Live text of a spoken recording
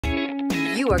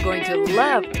You are going to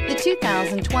love the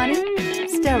 2020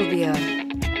 Stelvio.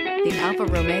 The Alfa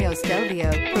Romeo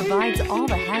Stelvio provides all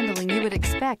the handling you would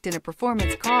expect in a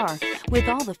performance car with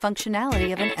all the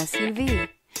functionality of an SUV.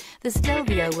 The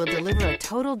Stelvio will deliver a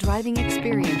total driving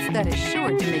experience that is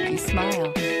sure to make you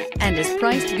smile and is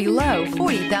priced below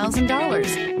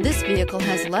 $40,000. This vehicle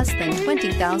has less than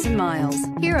 20,000 miles.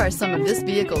 Here are some of this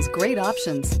vehicle's great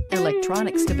options: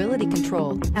 electronic stability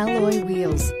control, alloy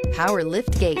wheels, power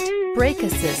lift gate, brake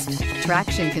assist,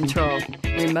 traction control,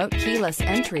 remote keyless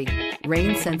entry,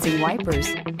 rain sensing wipers,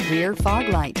 rear fog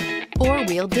light,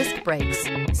 four-wheel disc brakes,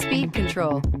 speed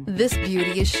control. This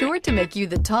beauty is sure to make you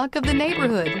the talk of the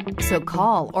neighborhood. So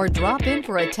call or drop in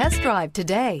for a test drive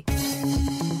today.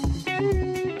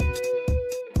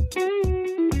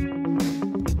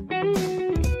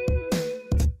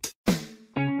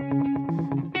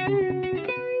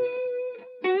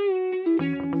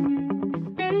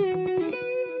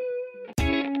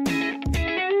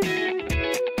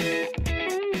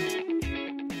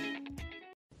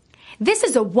 This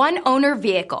is a one-owner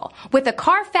vehicle with a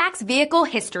Carfax Vehicle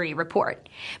History Report.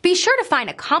 Be sure to find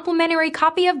a complimentary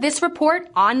copy of this report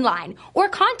online or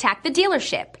contact the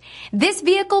dealership. This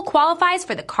vehicle qualifies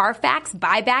for the Carfax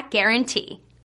Buyback Guarantee.